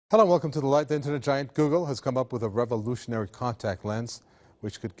Hello, welcome to The Light. The internet giant Google has come up with a revolutionary contact lens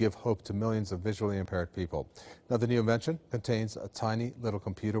which could give hope to millions of visually impaired people. Now, the new invention contains a tiny little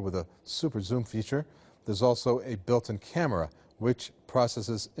computer with a super zoom feature. There's also a built-in camera which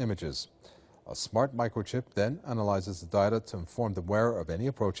processes images. A smart microchip then analyzes the data to inform the wearer of any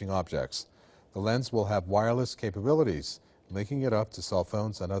approaching objects. The lens will have wireless capabilities, linking it up to cell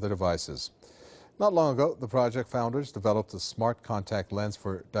phones and other devices. Not long ago, the project founders developed a smart contact lens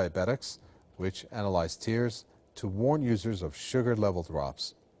for diabetics, which analyzed tears to warn users of sugar level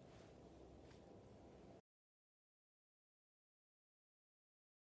drops.